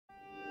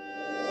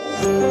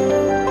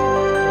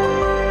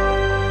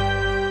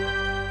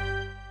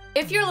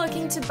If you're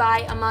looking to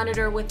buy a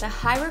monitor with a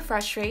high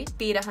refresh rate,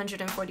 be it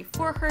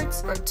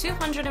 144Hz or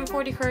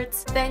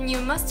 240Hz, then you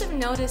must have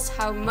noticed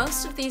how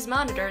most of these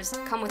monitors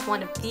come with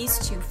one of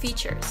these two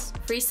features,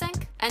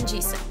 FreeSync and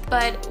G-SYNC.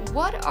 But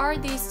what are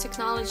these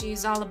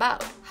technologies all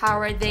about? How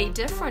are they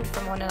different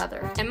from one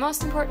another? And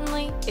most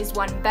importantly, is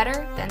one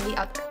better than the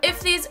other?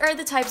 If these are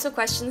the types of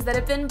questions that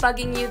have been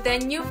bugging you,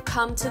 then you've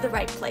come to the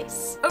right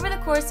place. Over the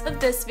course of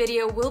this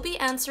video, we'll be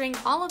answering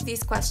all of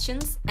these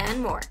questions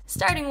and more,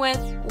 starting with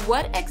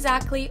what exactly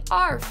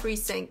are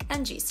FreeSync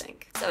and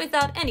G-SYNC. So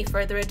without any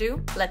further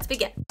ado, let's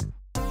begin.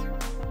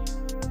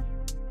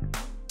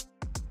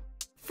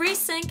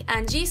 FreeSync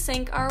and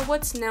G-SYNC are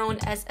what's known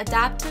as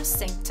adaptive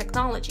sync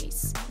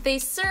technologies. They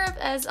serve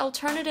as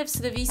alternatives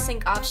to the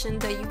V-Sync option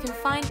that you can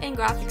find in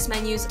graphics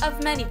menus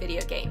of many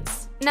video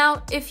games.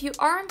 Now, if you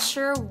aren't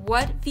sure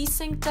what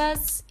V-Sync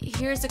does,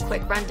 here's a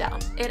quick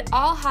rundown. It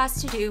all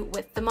has to do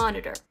with the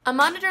monitor. A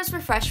monitor's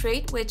refresh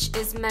rate, which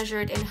is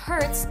measured in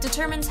hertz,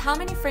 determines how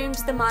many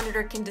frames the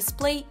monitor can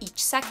display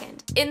each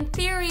second. In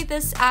theory,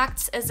 this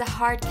acts as a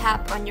hard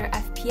cap on your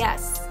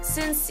FPS,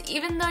 since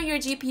even though your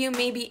GPU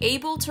may be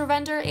able to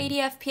render 80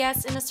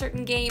 FPS in a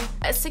certain game,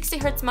 a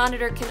 60Hz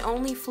monitor can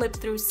only flip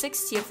through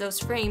 60 of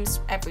those frames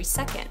every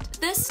second.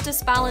 This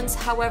disbalance,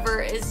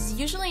 however, is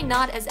usually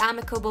not as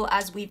amicable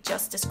as we've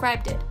just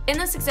described it. In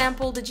this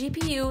example, the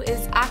GPU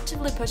is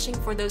actively pushing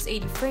for those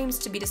 80 frames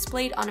to be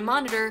displayed on a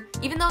monitor,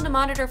 even though the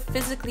monitor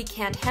physically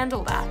can't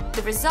handle that.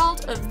 The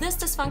result of this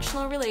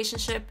dysfunctional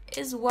relationship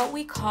is what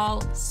we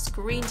call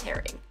screen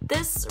tearing.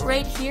 This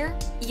right here,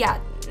 yeah,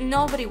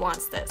 nobody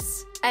wants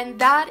this. And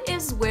that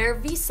is where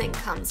V-Sync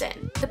comes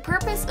in. The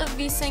purpose of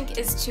V-Sync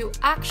is to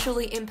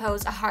actually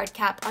impose a hard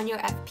cap on your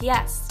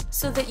FPS,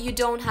 so that you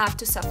don't have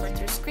to suffer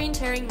through screen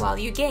tearing while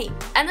you game.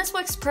 And this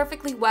works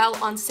perfectly well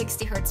on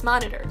 60Hz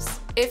monitors.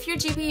 If your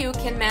GPU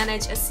can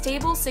manage a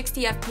stable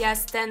 60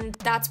 FPS, then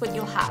that's what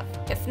you'll have.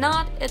 If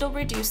not, it'll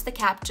reduce the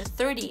cap to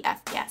 30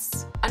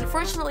 FPS.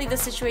 Unfortunately, the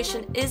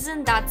situation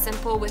isn't that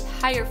simple with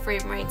higher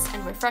frame rates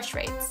and refresh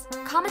rates.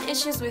 Common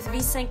issues with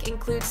V-Sync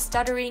include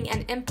stuttering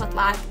and input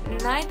lag,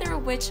 neither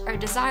of which are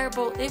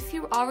desirable if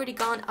you've already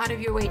gone out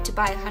of your way to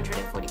buy a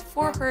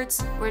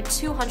 144Hz or a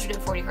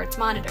 240Hz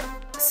monitor.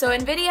 So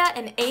NVIDIA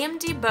and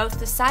AMD both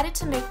decided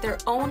to make their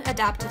own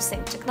adaptive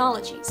sync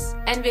technologies.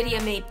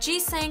 NVIDIA made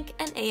G-SYNC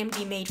and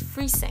AMD made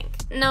FreeSync.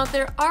 Now,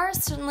 there are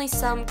certainly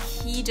some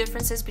key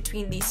differences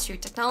between these two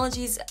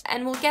technologies,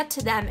 and we'll get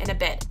to them in a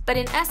bit. But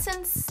in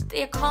essence,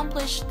 they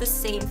accomplish the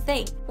same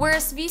thing.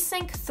 Whereas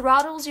V-Sync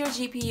throttles your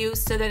GPU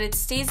so that it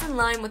stays in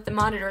line with the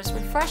monitor's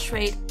refresh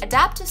rate,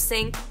 adaptive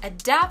sync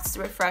adapts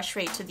the refresh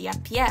rate to the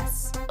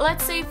FPS.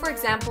 Let's say, for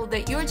example,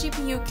 that your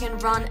GPU can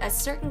run a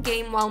certain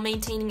game while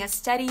maintaining a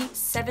steady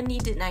 70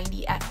 to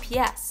 90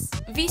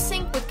 FPS.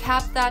 V-Sync would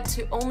cap that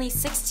to only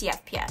 60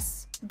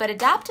 FPS. But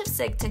adaptive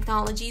sync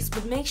technologies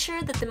would make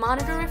sure that the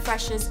monitor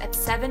refreshes at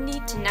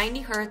 70 to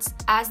 90 Hz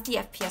as the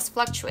FPS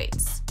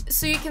fluctuates.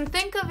 So you can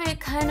think of it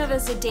kind of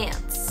as a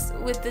dance,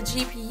 with the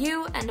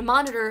GPU and the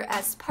monitor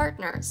as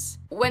partners.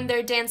 When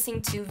they're dancing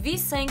to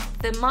V-Sync,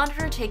 the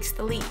monitor takes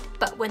the lead,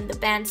 but when the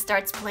band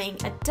starts playing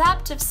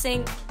adaptive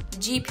sync, the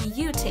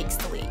GPU takes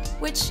the lead,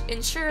 which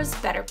ensures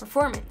better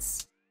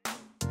performance.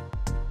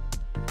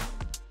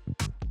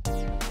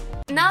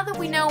 Now that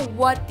we know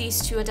what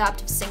these two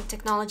adaptive sync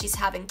technologies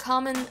have in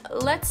common,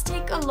 let's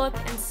take a look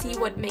and see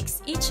what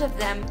makes each of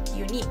them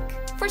unique.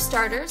 For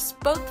starters,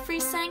 both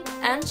FreeSync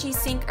and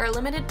G-SYNC are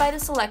limited by the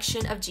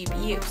selection of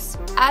GPUs.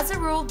 As a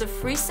rule, the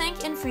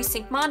FreeSync and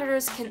FreeSync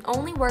monitors can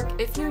only work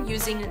if you're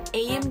using an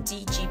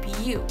AMD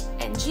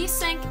GPU, and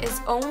G-SYNC is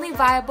only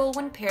viable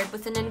when paired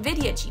with an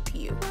NVIDIA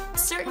GPU.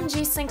 Certain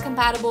G-SYNC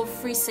compatible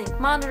FreeSync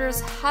monitors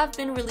have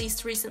been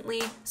released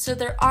recently, so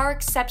there are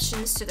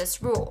exceptions to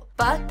this rule,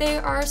 but they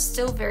are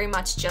still very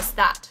much just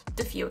that,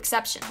 the few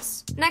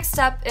exceptions. Next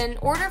up, in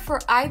order for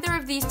either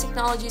of these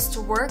technologies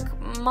to work,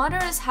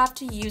 monitors have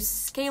to use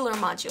scalar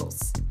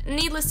modules.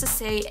 Needless to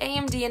say,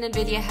 AMD and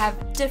NVIDIA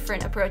have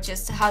different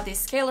approaches to how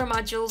these scalar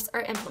modules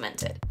are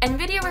implemented.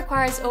 NVIDIA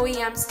requires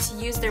OEMs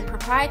to use their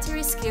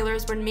proprietary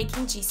scalars when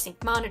making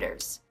G-SYNC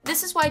monitors.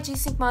 This is why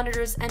G-SYNC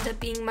monitors end up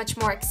being much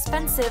more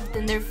expensive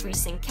than their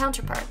FreeSync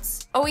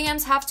counterparts.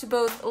 OEMs have to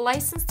both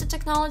license the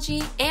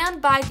technology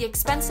and buy the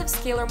expensive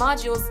scalar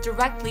modules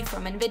directly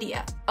from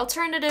NVIDIA.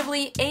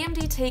 Alternatively,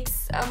 AMD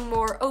takes a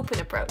more open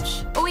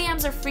approach.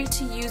 OEMs are free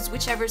to use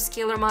whichever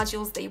scalar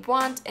modules they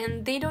want,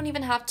 and they don't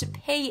even have to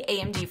pay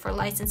AMD for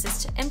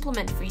licenses to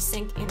implement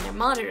FreeSync in their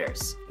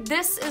monitors.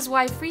 This is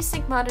why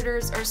FreeSync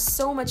monitors are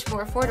so much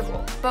more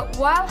affordable. But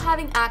while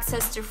having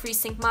access to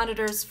FreeSync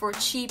monitors for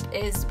cheap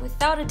is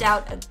without a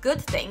doubt a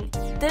good thing,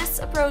 this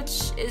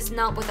approach is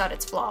not without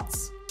its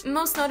flaws.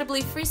 Most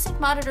notably, FreeSync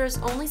monitors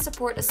only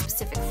support a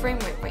specific frame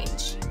rate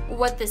range.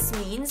 What this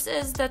means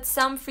is that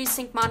some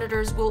FreeSync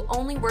monitors will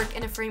only work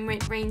in a frame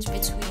rate range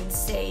between,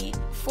 say,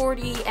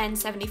 40 and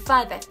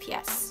 75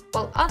 FPS.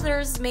 while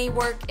others may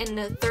work in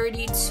the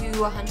 30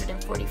 to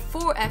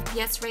 144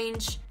 FPS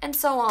range, and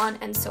so on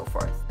and so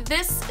forth.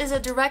 This is a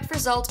direct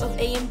result of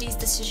AMD's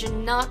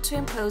decision not to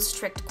impose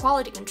strict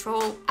quality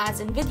control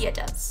as NVIDIA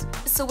does.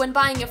 So when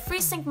buying a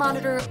FreeSync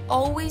monitor,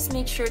 always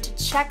make sure to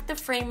check the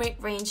frame rate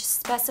range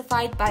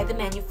specified by the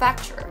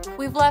manufacturer.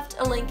 We've left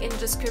a link in the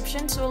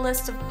description to a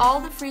list of all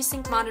the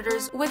FreeSync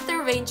monitors with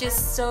their ranges,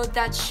 so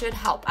that should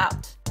help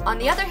out. On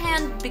the other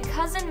hand,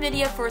 because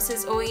NVIDIA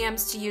forces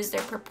OEMs to use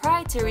their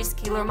proprietary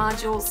scaler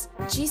modules,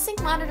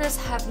 G-SYNC monitors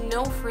have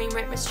no frame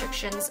rate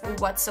restrictions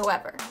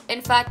whatsoever.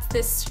 In fact,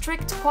 this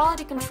strict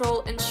quality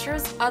control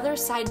ensures other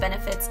side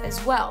benefits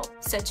as well,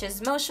 such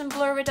as motion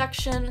blur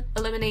reduction,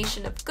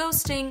 elimination of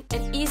ghosting,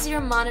 and easier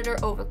monitor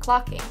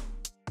overclocking.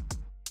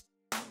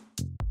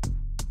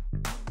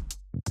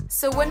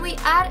 So when we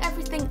add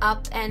everything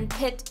up and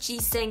pit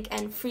G-SYNC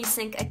and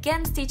FreeSync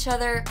against each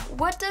other,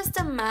 what does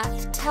the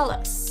math tell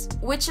us?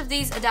 Which of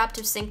these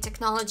adaptive sync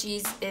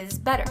technologies is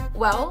better?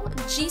 Well,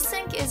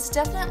 G-SYNC is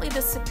definitely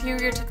the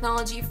superior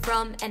technology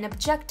from an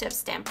objective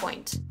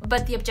standpoint,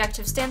 but the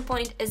objective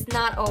standpoint is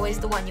not always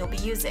the one you'll be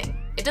using.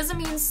 It doesn't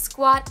mean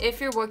squat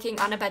if you're working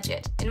on a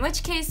budget, in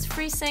which case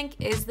FreeSync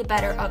is the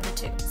better of the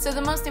two. So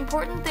the most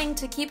important thing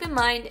to keep in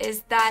mind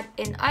is that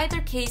in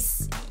either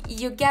case,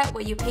 you get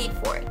what you paid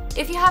for it.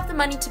 If you have the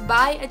money to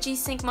buy a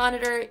G-SYNC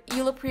monitor,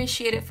 you'll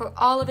appreciate it for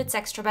all of its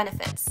extra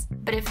benefits.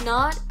 But if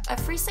not, a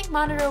FreeSync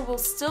monitor will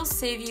still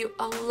save you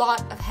a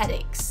lot of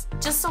headaches,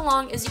 just so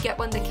long as you get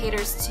one that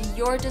caters to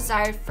your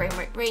desired frame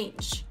rate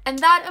range. And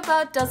that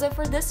about does it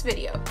for this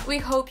video. We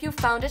hope you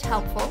found it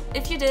helpful.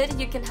 If you did,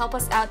 you can help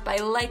us out by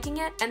liking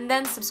it and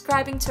then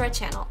subscribing to our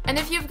channel. And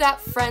if you've got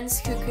friends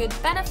who could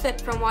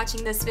benefit from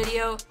watching this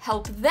video,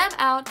 help them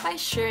out by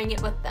sharing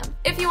it with them.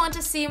 If you want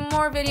to see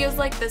more videos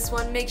like this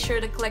one, make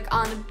sure to click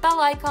on the bell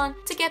icon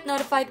to get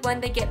notified when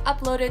they get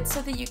uploaded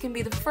so that you can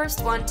be the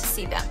first one to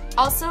see them.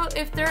 Also,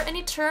 if there are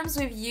any terms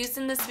we've used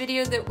in this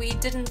video that we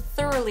didn't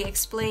thoroughly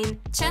explain,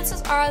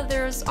 chances are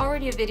there's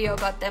already a video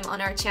about them on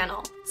our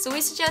channel, so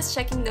we suggest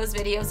checking those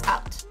videos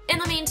out. In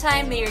the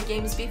meantime, may your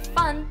games be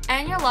fun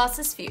and your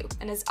losses few,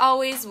 and as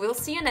always, we'll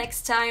see you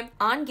next time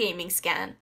on Gaming Scan.